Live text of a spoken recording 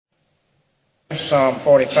Psalm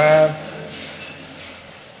 45,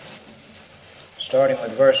 starting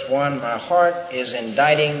with verse 1. My heart is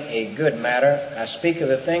inditing a good matter. I speak of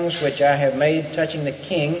the things which I have made touching the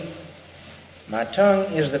king. My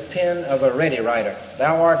tongue is the pen of a ready writer.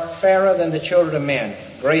 Thou art fairer than the children of men.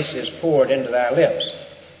 Grace is poured into thy lips.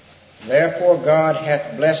 Therefore God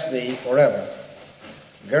hath blessed thee forever.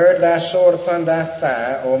 Gird thy sword upon thy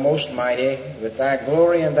thigh, O most mighty, with thy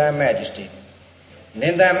glory and thy majesty. And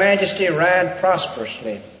in thy majesty ride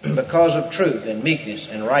prosperously, because of truth and meekness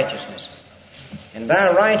and righteousness. And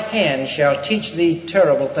thy right hand shall teach thee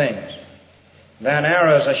terrible things. Thine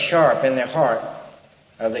arrows are sharp in the heart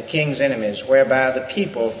of the king's enemies, whereby the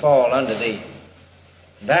people fall under thee.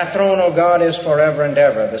 Thy throne, O God, is forever and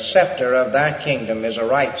ever. The scepter of thy kingdom is a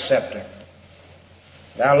right scepter.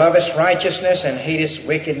 Thou lovest righteousness and hatest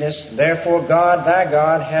wickedness. Therefore God, thy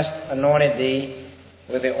God, hath anointed thee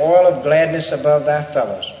with the oil of gladness above thy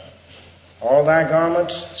fellows. All thy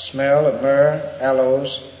garments smell of myrrh,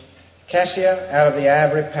 aloes, cassia out of the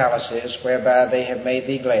ivory palaces, whereby they have made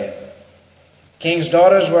thee glad. King's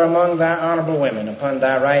daughters were among thy honorable women. Upon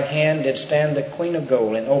thy right hand did stand the queen of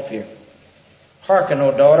gold in Ophir. Hearken,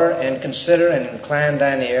 O daughter, and consider and incline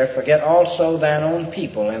thine ear. Forget also thine own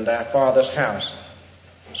people and thy father's house.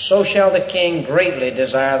 So shall the king greatly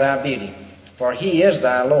desire thy beauty, for he is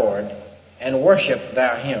thy Lord, and worship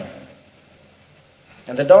thou him.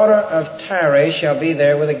 And the daughter of Tyre shall be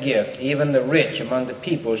there with a gift, even the rich among the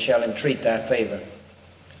people shall entreat thy favor.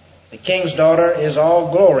 The king's daughter is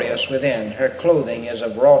all glorious within, her clothing is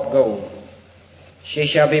of wrought gold. She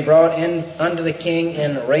shall be brought in unto the king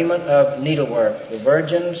in raiment of needlework. The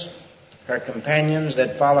virgins, her companions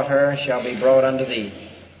that follow her, shall be brought unto thee.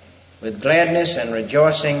 With gladness and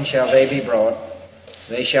rejoicing shall they be brought.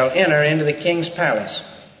 They shall enter into the king's palace.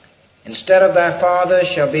 Instead of thy fathers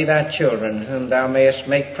shall be thy children, whom thou mayest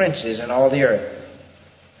make princes in all the earth.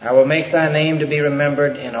 I will make thy name to be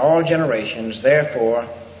remembered in all generations. Therefore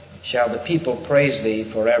shall the people praise thee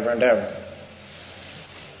forever and ever.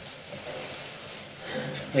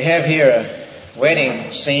 We have here a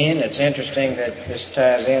wedding scene. It's interesting that this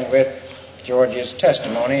ties in with George's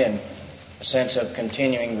testimony and a sense of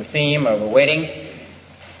continuing the theme of a wedding.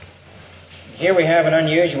 Here we have an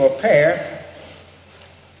unusual pair.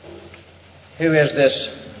 Who is this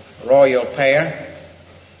royal pair?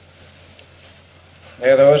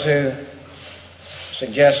 There are those who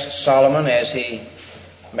suggest Solomon as he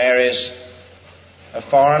marries a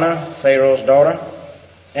foreigner, Pharaoh's daughter.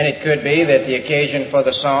 And it could be that the occasion for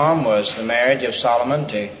the psalm was the marriage of Solomon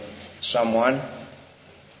to someone.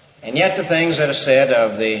 And yet the things that are said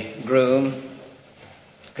of the groom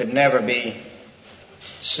could never be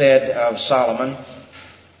said of Solomon.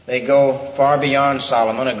 They go far beyond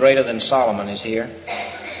Solomon. A greater than Solomon is here.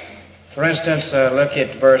 For instance, look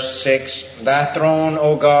at verse 6. Thy throne,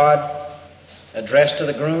 O God, addressed to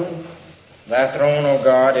the groom. Thy throne, O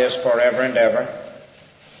God, is forever and ever.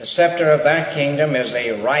 The scepter of thy kingdom is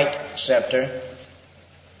a right scepter.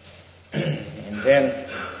 And then,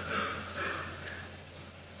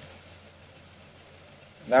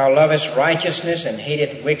 thou lovest righteousness and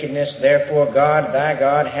hateth wickedness. Therefore God, thy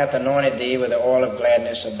God, hath anointed thee with the oil of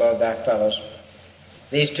gladness above thy fellows.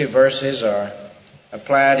 These two verses are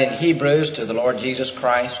applied in Hebrews to the Lord Jesus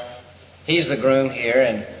Christ. He's the groom here,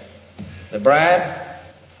 and the bride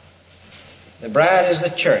is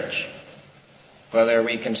the church. Whether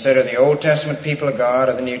we consider the Old Testament people of God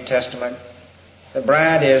or the New Testament, the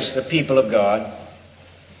bride is the people of God.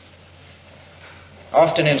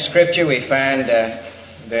 Often in Scripture we find that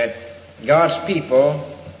God's people,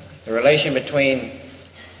 the relation between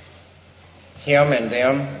Him and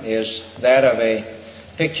them is that of a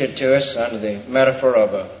picture to us under the metaphor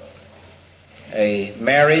of a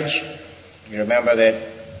marriage. You remember that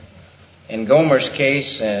in Gomer's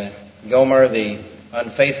case, Gomer, the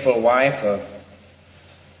unfaithful wife of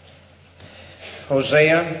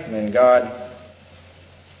Hosea, when God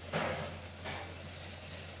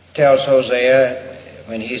tells Hosea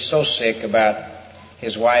when he's so sick about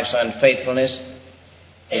his wife's unfaithfulness,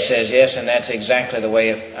 he says, yes, and that's exactly the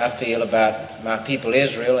way I feel about my people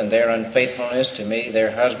Israel and their unfaithfulness to me, their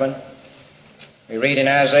husband. We read in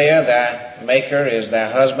Isaiah, thy maker is thy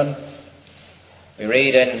husband. We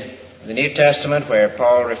read in the New Testament where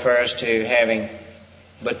Paul refers to having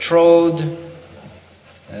betrothed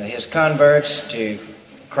his converts to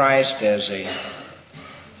Christ as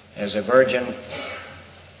a virgin.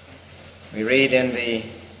 We read in the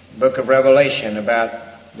book of Revelation about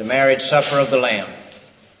the marriage supper of the Lamb.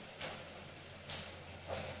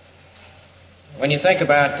 When you think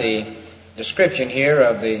about the description here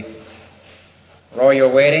of the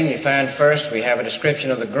royal wedding, you find first we have a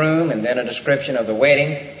description of the groom and then a description of the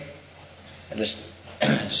wedding,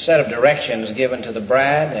 a set of directions given to the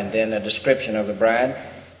bride and then a description of the bride.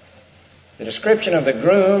 The description of the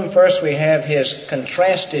groom, first we have his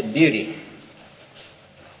contrasted beauty.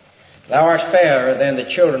 Thou art fairer than the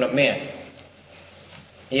children of men.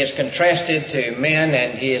 He is contrasted to men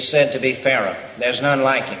and he is said to be fairer. There's none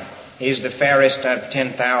like him. He's the fairest of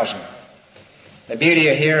 10,000. The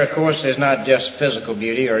beauty here, of course, is not just physical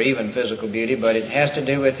beauty or even physical beauty, but it has to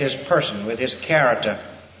do with his person, with his character.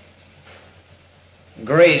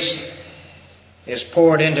 Grace is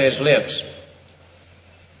poured into his lips.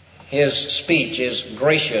 His speech is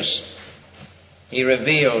gracious. He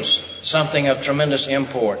reveals something of tremendous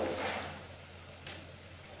import.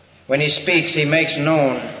 When he speaks, he makes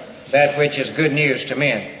known that which is good news to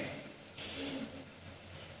men.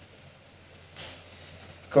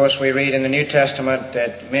 Of course, we read in the New Testament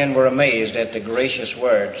that men were amazed at the gracious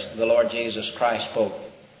words the Lord Jesus Christ spoke.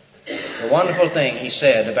 The wonderful thing he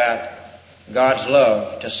said about God's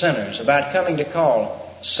love to sinners, about coming to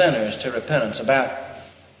call sinners to repentance, about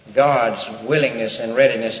God's willingness and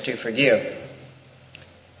readiness to forgive.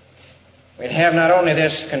 We have not only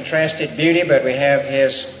this contrasted beauty, but we have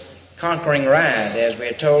his conquering ride, as we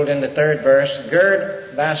are told in the 3rd verse,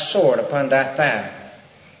 gird thy sword upon thy thigh,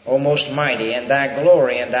 O most mighty, and thy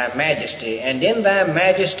glory and thy majesty, and in thy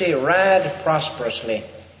majesty ride prosperously,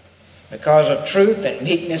 because of truth and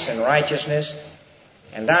meekness and righteousness,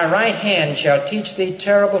 and thy right hand shall teach thee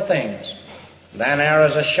terrible things. Thine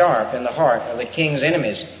arrows are sharp in the heart of the king's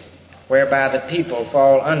enemies, whereby the people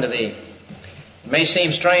fall under thee. It may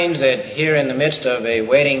seem strange that here in the midst of a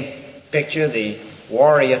wedding picture, the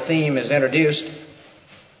warrior theme is introduced.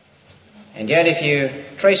 And yet if you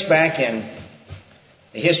trace back in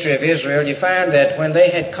the history of Israel, you find that when they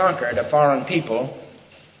had conquered a foreign people,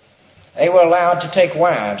 they were allowed to take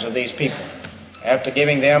wives of these people. After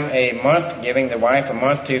giving them a month, giving the wife a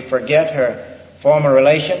month to forget her former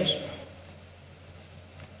relations,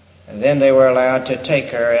 and then they were allowed to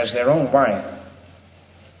take her as their own wife.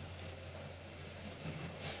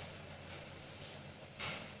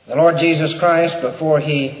 The Lord Jesus Christ, before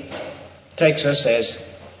he takes us as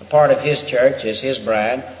a part of his church, as his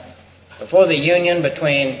bride, before the union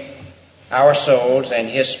between our souls and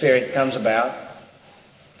his Spirit comes about,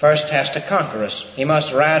 first has to conquer us. He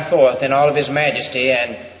must ride forth in all of his majesty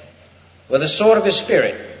and with the sword of his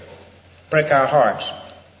Spirit prick our hearts.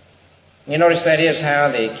 You notice that is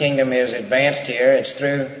how the kingdom is advanced here. It's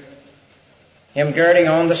through him girding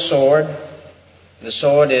on the sword. The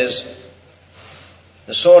sword is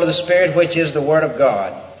the sword of the Spirit, which is the Word of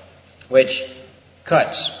God, which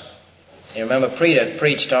cuts. You remember Peter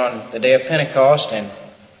preached on the day of Pentecost, and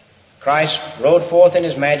Christ rode forth in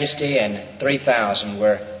his majesty, and 3,000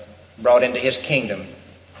 were brought into his kingdom.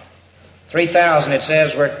 3,000, it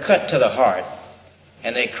says, were cut to the heart.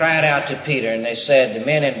 And they cried out to Peter, and they said,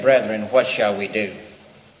 Men and brethren, what shall we do?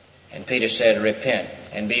 And Peter said, Repent,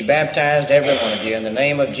 and be baptized, every one of you, in the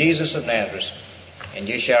name of Jesus of Nazareth, and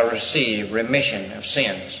you shall receive remission of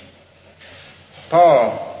sins.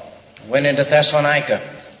 Paul went into Thessalonica.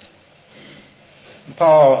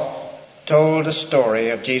 Paul told the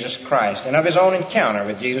story of Jesus Christ and of his own encounter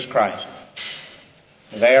with Jesus Christ.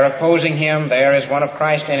 They are opposing him there as one of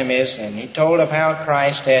Christ's enemies, and he told of how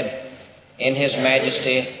Christ had, in his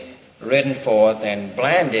majesty, ridden forth and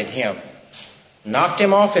blinded him, knocked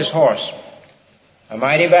him off his horse. A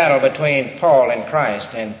mighty battle between Paul and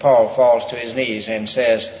Christ, and Paul falls to his knees and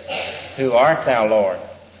says, Who art thou, Lord?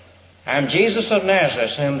 I am Jesus of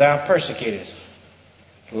Nazareth, whom thou persecutest.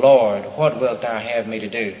 Lord, what wilt thou have me to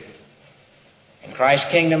do? And Christ's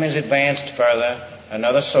kingdom is advanced further,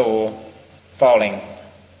 another soul fallen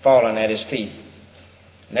at his feet.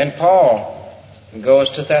 And then Paul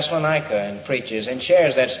goes to Thessalonica and preaches and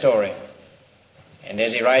shares that story. And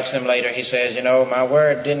as he writes them later, he says,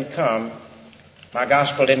 my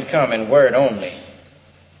gospel didn't come in word only,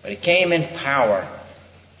 but it came in power,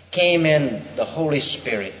 it came in the Holy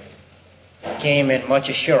Spirit, it came in much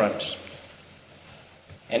assurance.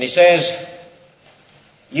 And he says,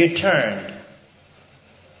 you turned.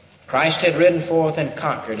 Christ had ridden forth and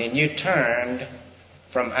conquered, and you turned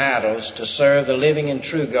from idols to serve the living and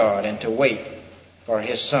true God and to wait for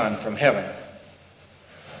his Son from heaven.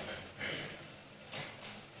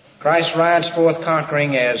 Christ rides forth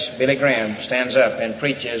conquering as Billy Graham stands up and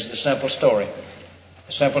preaches the simple story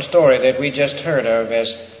that we just heard of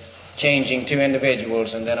as changing two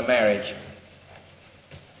individuals and then a marriage.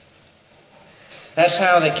 That's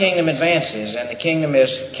how the kingdom advances, and the kingdom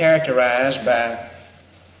is characterized by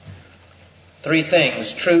three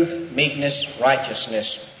things: truth, meekness,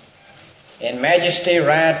 righteousness. In majesty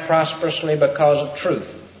ride prosperously because of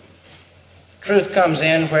truth. Truth comes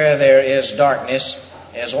in where there is darkness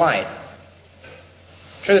as light.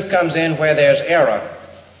 Truth comes in where there's error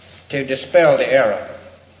to dispel the error.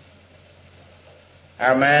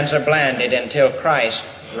 Our minds are blinded until Christ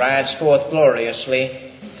rides forth gloriously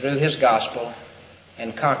through His gospel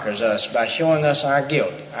and conquers us by showing us our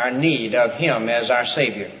guilt, our need of Him as our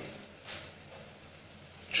Savior.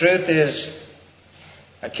 Truth is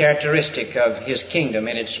a characteristic of His kingdom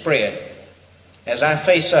in its spread. As I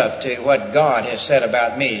face up to what God has said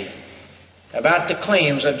about me, about the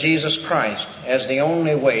claims of Jesus Christ as the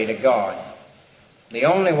only way to God, the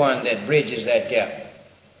only one that bridges that gap,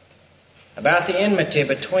 about the enmity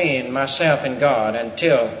between myself and God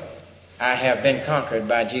until I have been conquered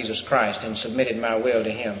by Jesus Christ and submitted my will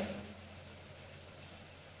to Him.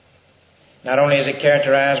 Not only is it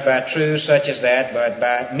characterized by truths such as that, but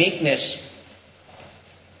by meekness.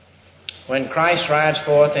 When Christ rides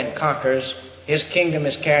forth and conquers, His kingdom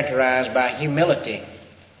is characterized by humility,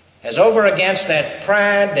 as over against that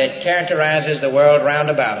pride that characterizes the world round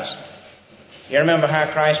about us. You remember how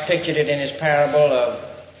Christ pictured it in His parable of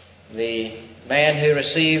the man who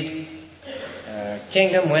received a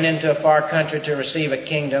kingdom, went into a far country to receive a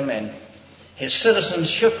kingdom, and his citizens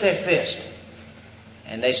shook their fist.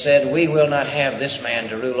 And they said, "We will not have this man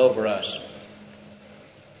to rule over us."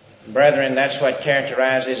 Brethren, that's what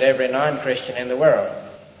characterizes every non-Christian in the world.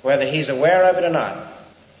 Whether he's aware of it or not,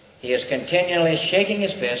 he is continually shaking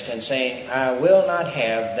his fist and saying, "I will not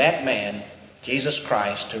have that man, Jesus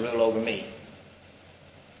Christ, to rule over me."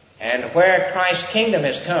 And where Christ's kingdom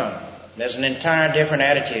has come, there's an entire different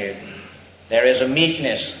attitude. There is a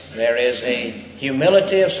meekness. There is a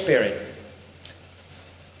humility of spirit.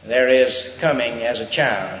 There is coming as a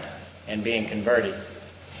child and being converted.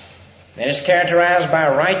 And it's characterized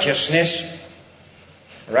by righteousness.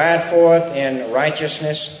 Ride forth in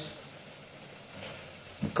righteousness.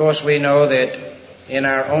 Of course, we know that in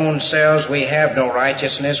our own selves we have no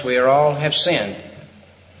righteousness. We all have sinned.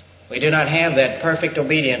 We do not have that perfect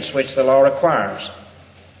obedience which the law requires.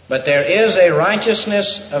 But there is a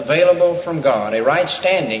righteousness available from God, a right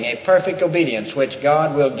standing, a perfect obedience which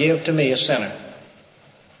God will give to me, a sinner,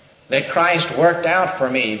 that Christ worked out for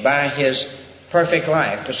me by His perfect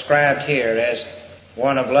life, described here as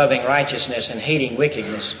one of loving righteousness and hating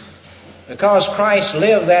wickedness. Because Christ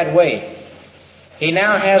lived that way, He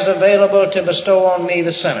now has available to bestow on me,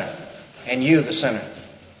 the sinner, and you, the sinner,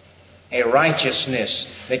 a righteousness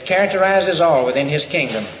that characterizes all within His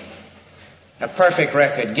kingdom. A perfect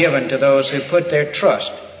record given to those who put their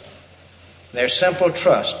trust, their simple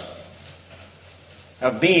trust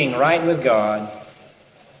of being right with God,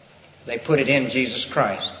 they put it in Jesus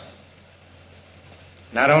Christ.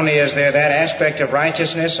 Not only is there that aspect of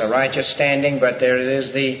righteousness, a righteous standing, but there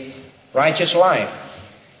is the righteous life.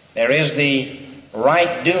 There is the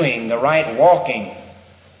right doing, the right walking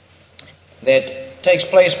that takes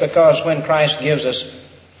place because when Christ gives us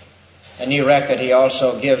a new record, He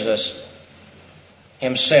also gives us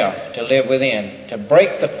Himself to live within, to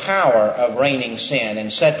break the power of reigning sin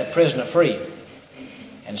and set the prisoner free.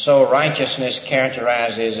 And so righteousness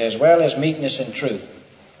characterizes, as well as meekness and truth,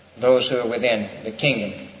 those who are within the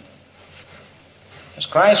kingdom. As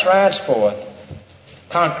Christ rides forth,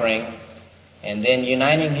 conquering and then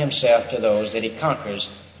uniting Himself to those that He conquers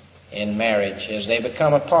in marriage as they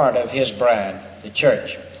become a part of His bride, the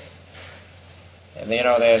church. And you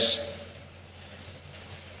know, there's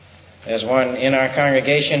one in our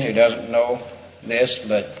congregation who doesn't know this,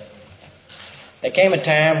 but there came a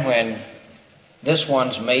time when this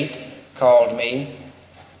one's mate called me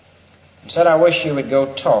and said, "I wish you would go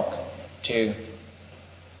talk to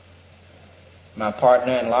my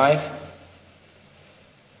partner in life."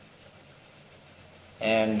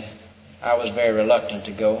 And I was very reluctant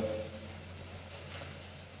to go.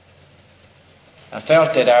 I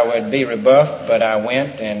felt that I would be rebuffed, but I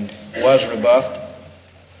went and was rebuffed.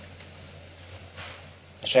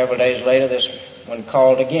 Several days later, this one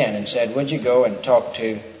called again and said, "Would you go and talk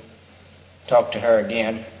to her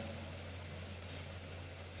again?"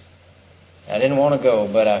 I didn't want to go,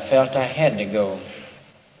 but I felt I had to go.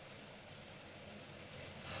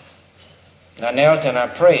 I knelt and I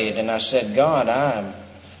prayed and I said, "God, I'm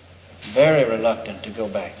very reluctant to go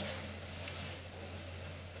back.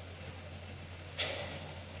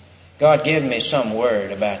 God, give me some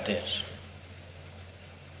word about this."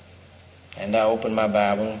 And I opened my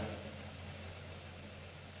Bible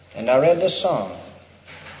and I read this psalm.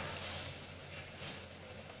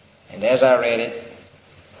 And as I read it,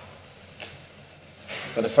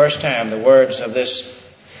 for the first time, the words of this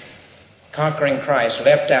conquering Christ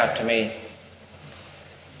leapt out to me.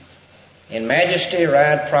 In majesty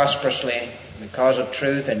ride prosperously because of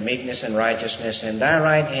truth and meekness and righteousness, and thy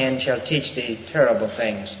right hand shall teach thee terrible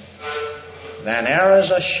things. Thine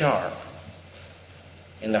arrows are sharp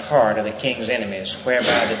in the heart of the king's enemies,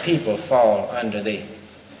 whereby the people fall under thee.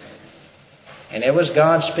 And it was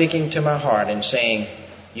God speaking to my heart and saying,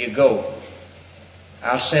 you go.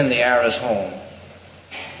 I'll send the arrows home.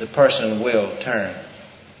 The person will turn.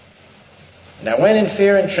 And I went in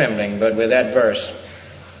fear and trembling, but with that verse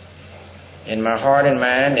in my heart and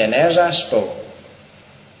mind, and as I spoke,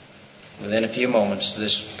 within a few moments,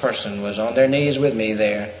 this person was on their knees with me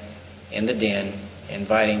there in the den,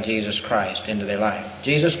 inviting Jesus Christ into their life.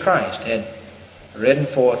 Jesus Christ had ridden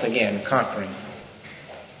forth again, conquering,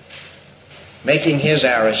 making his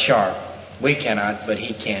arrows sharp. We cannot, but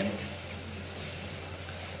he can.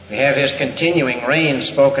 We have his continuing reign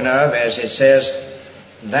spoken of, as it says,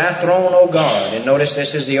 thy throne, O God. And notice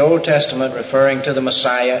this is the Old Testament referring to the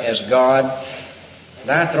Messiah as God.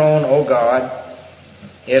 Thy throne, O God,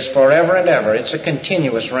 is forever and ever. It's a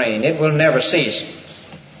continuous reign. It will never cease.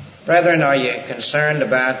 Brethren, are you concerned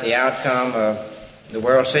about the outcome of the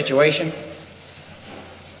world situation?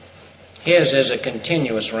 His is a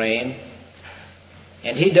continuous reign,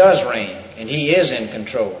 and he does reign, and he is in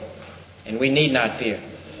control, and we need not fear.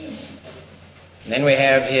 And then we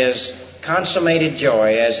have his consummated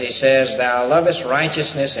joy, as he says, thou lovest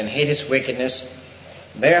righteousness and hatest wickedness.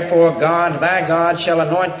 Therefore God, thy God, shall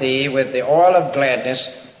anoint thee with the oil of gladness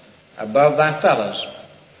above thy fellows.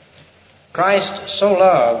 Christ so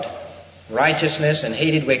loved righteousness and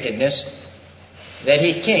hated wickedness that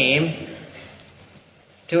he came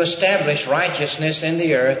to establish righteousness in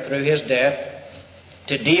the earth through his death,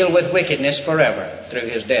 to deal with wickedness forever through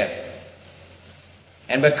his death.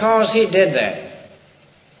 And because he did that,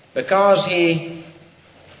 because he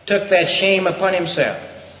took that shame upon himself,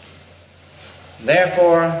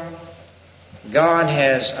 therefore God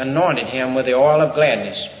has anointed him with the oil of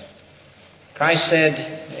gladness. Christ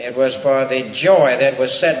said it was for the joy that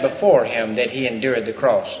was set before him that he endured the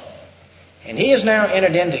cross. And he has now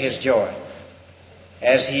entered into his joy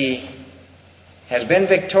as he has been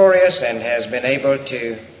victorious and has been able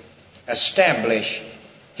to establish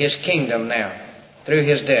his kingdom now through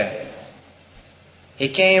his death. He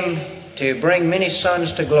came to bring many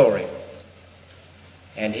sons to glory,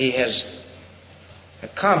 and he has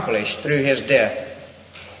accomplished through his death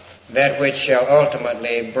that which shall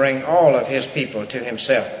ultimately bring all of his people to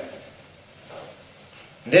himself.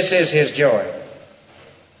 This is his joy,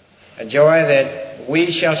 a joy that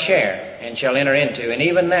we shall share and shall enter into, and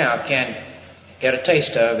even now can get a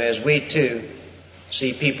taste of as we too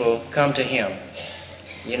see people come to him,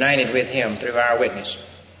 united with him through our witness.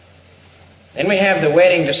 Then we have the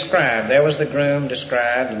wedding described. There was the groom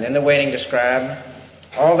described, and then the wedding described.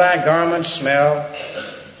 All thy garments smell,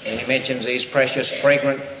 and he mentions these precious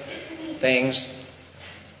fragrant things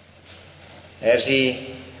as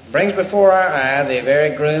he brings before our eye the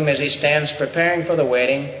very groom as he stands preparing for the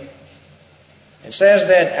wedding. It says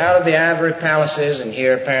that out of the ivory palaces, and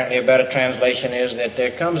here apparently a better translation is that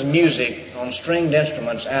there comes music on stringed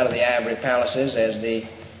instruments out of the ivory palaces as the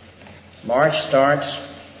march starts.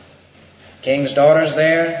 King's daughters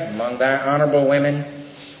there, among thy honorable women,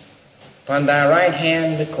 upon thy right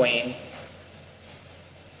hand the queen.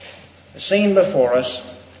 The scene before us,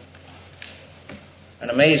 an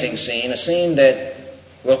amazing scene, a scene that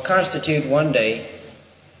will constitute one day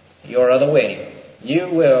your other wedding. You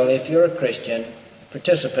will, if you're a Christian,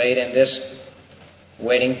 participate in this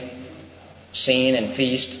wedding scene and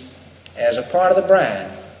feast as a part of the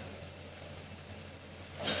bride.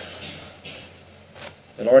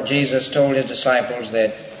 The Lord Jesus told his disciples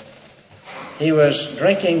that he was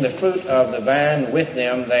drinking the fruit of the vine with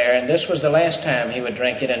them there, and this was the last time he would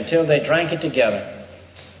drink it until they drank it together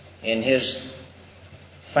in his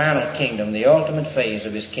final kingdom, the ultimate phase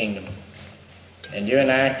of his kingdom. And you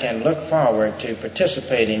and I can look forward to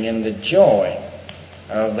participating in the joy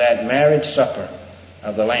of that marriage supper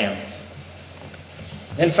of the Lamb.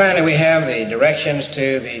 Then finally we have the directions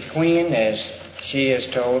to the queen as she is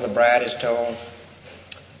told, the bride is told,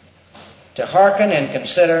 to hearken and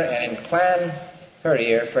consider and incline her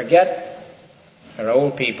ear, forget her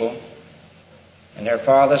old people and her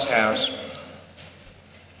father's house.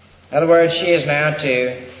 In other words, she is now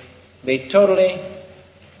to be totally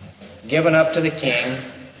given up to the king.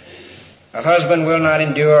 A husband will not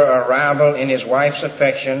endure a rival in his wife's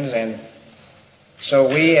affections, and so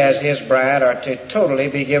we as his bride are to totally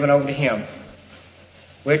be given over to him.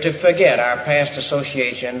 We're to forget our past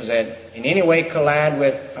associations that in any way collide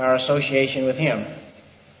with our association with him.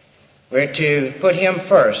 We're to put him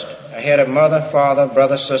first, ahead of mother, father,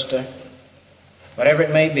 brother, sister, whatever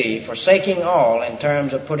it may be, forsaking all in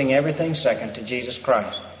terms of putting everything second to Jesus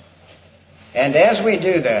Christ. And as we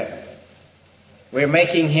do that, we're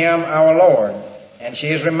making Him our Lord, and she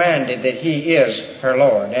is reminded that He is her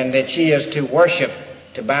Lord, and that she is to worship,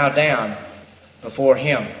 to bow down before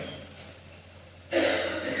Him.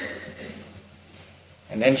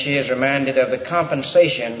 And then she is reminded of the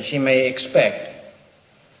compensation she may expect.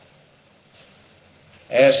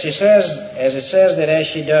 As it says that as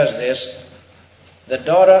she does this, the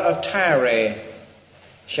daughter of Tyre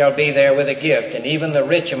shall be there with a gift, and even the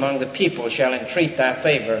rich among the people shall entreat thy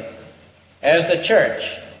favor. As the church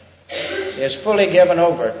is fully given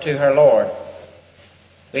over to her Lord,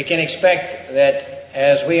 we can expect that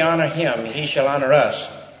as we honor Him, He shall honor us.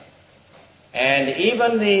 And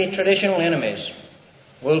even the traditional enemies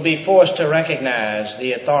will be forced to recognize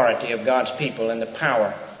the authority of God's people and the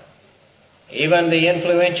power. Even the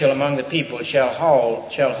influential among the people shall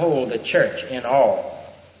hold the church in awe.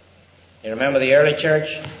 You remember the early church?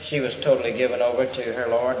 She was totally given over to her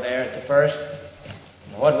Lord there at the first.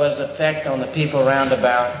 What was the effect on the people round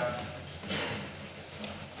about?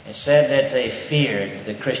 It said that they feared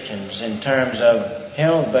the Christians in terms of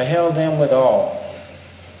beheld them with awe.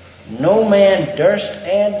 No man durst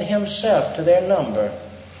add himself to their number,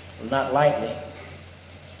 not lightly.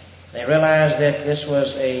 They realized that this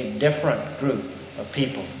was a different group of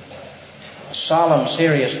people, a solemn,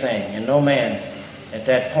 serious thing, and no man at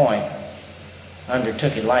that point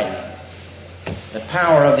undertook it lightly. The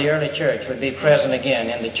power of the early church would be present again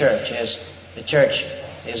in the church as the church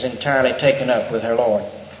is entirely taken up with her Lord.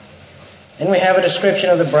 Then we have a description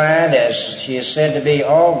of the bride as she is said to be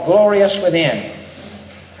all glorious within,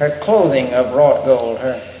 her clothing of wrought gold,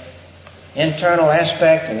 her internal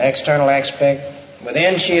aspect and external aspect.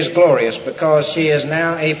 Within she is glorious because she is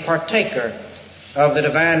now a partaker of the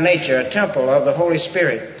divine nature, a temple of the Holy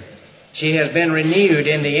Spirit. She has been renewed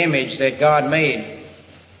in the image that God made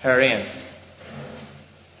her in.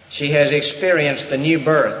 She has experienced the new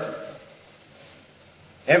birth.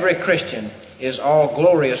 Every Christian is all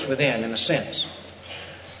glorious within, in a sense.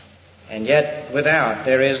 And yet without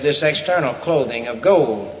there is this external clothing of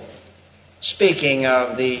gold, speaking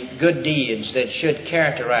of the good deeds that should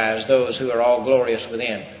characterize those who are all glorious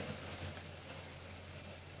within.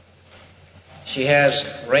 She has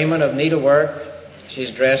raiment of needlework.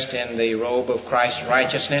 She's dressed in the robe of Christ's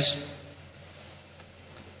righteousness.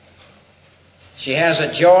 She has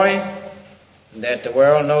a joy that the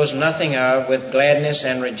world knows nothing of. With gladness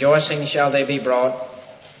and rejoicing shall they be brought.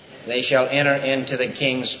 They shall enter into the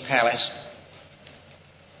King's palace.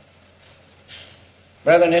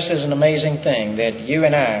 Brethren, this is an amazing thing that you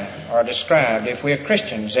and I are described, if we are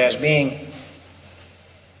Christians, as being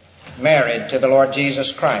married to the Lord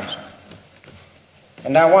Jesus Christ.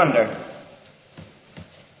 And I wonder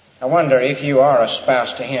if you are a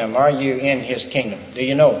spouse to Him. Are you in His kingdom? Do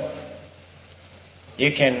you know?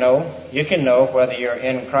 You can know whether you're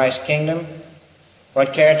in Christ's kingdom,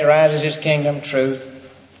 what characterizes His kingdom: truth,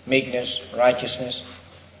 meekness, righteousness.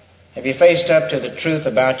 Have you faced up to the truth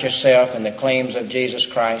about yourself and the claims of Jesus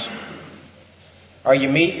Christ? Are you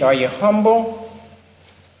meek? Are you humble?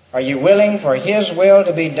 Are you willing for His will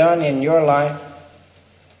to be done in your life?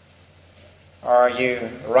 Are you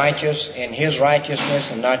righteous in His righteousness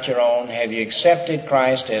and not your own? Have you accepted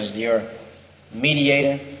Christ as your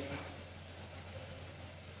mediator?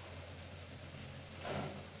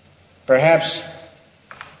 Perhaps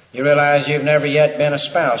you realize you've never yet been a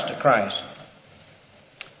spouse to Christ.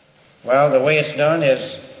 Well, the way it's done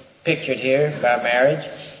is pictured here by marriage.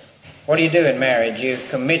 What do you do in marriage? You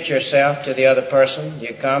commit yourself to the other person.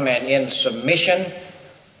 You come and in submission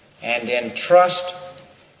and in trust.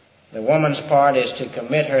 The woman's part is to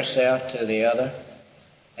commit herself to the other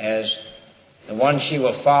as the one she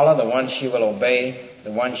will follow, the one she will obey,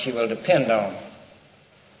 the one she will depend on.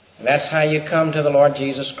 And that's how you come to the Lord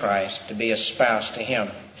Jesus Christ, to be a spouse to Him.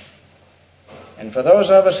 And for those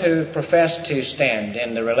of us who profess to stand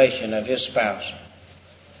in the relation of His spouse,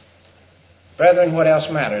 brethren, what else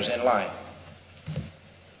matters in life?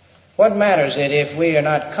 What matters it if we are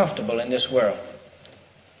not comfortable in this world?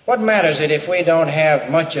 What matters it if we don't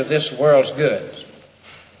have much of this world's goods?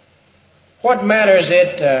 What matters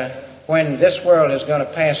it when this world is going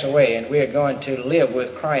to pass away and we are going to live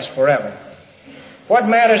with Christ forever? What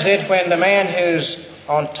matters it when the man who's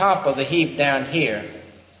on top of the heap down here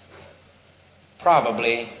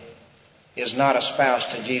probably is not a spouse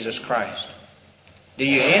to Jesus Christ? Do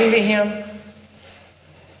you envy him?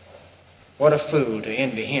 What a fool to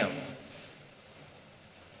envy him.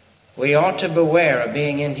 We ought to beware of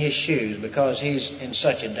being in his shoes because he's in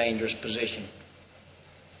such a dangerous position.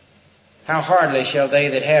 How hardly shall they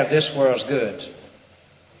that have this world's goods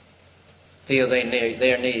feel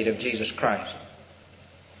their need of Jesus Christ.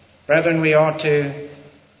 Brethren, we ought to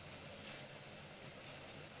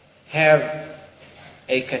have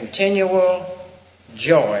a continual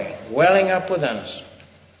joy welling up within us.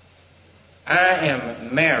 I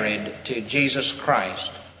am married to Jesus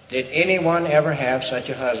Christ. Did anyone ever have such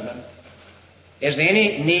a husband? Is there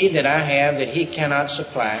any need that I have that He cannot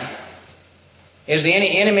supply? Is there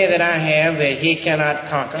any enemy that I have that He cannot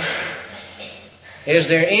conquer? Is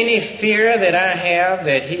there any fear that I have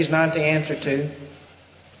that He's not the answer to?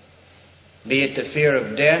 Be it the fear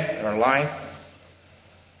of death or life?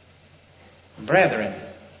 Brethren,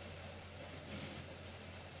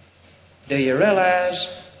 do you realize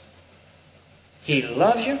He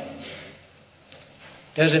loves you?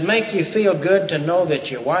 Does it make you feel good to know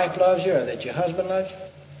that your wife loves you or that your husband loves you?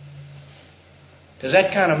 Does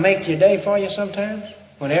that kind of make your day for you sometimes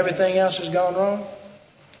when everything else has gone wrong?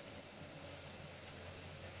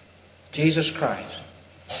 Jesus Christ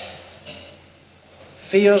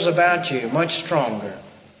feels about you much stronger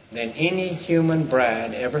than any human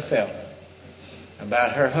bride ever felt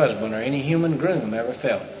about her husband or any human groom ever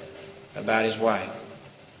felt about his wife.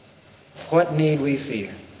 What need we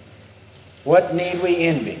fear? What need we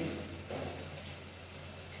envy?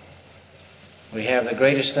 We have the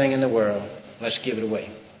greatest thing in the world. Let's give it away.